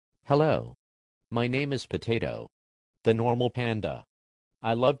Hello. My name is Potato, the normal panda.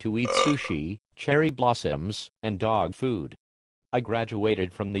 I love to eat sushi, cherry blossoms, and dog food. I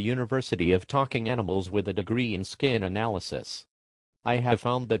graduated from the University of Talking Animals with a degree in skin analysis. I have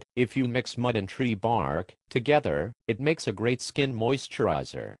found that if you mix mud and tree bark together, it makes a great skin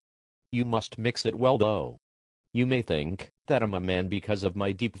moisturizer. You must mix it well though. You may think that I'm a man because of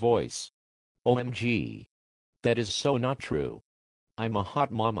my deep voice. OMG. That is so not true. I'm a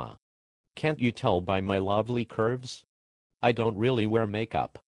hot mama. Can't you tell by my lovely curves? I don't really wear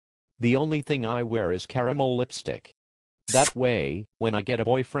makeup. The only thing I wear is caramel lipstick. That way, when I get a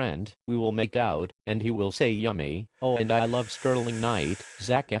boyfriend, we will make out, and he will say yummy. Oh, and I love Sterling Knight,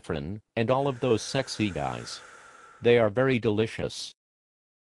 Zac Efron, and all of those sexy guys. They are very delicious.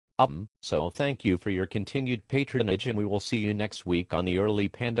 So thank you for your continued patronage, and we will see you next week on the Early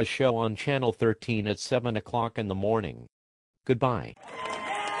Panda Show on Channel 13 at 7 o'clock in the morning. Goodbye.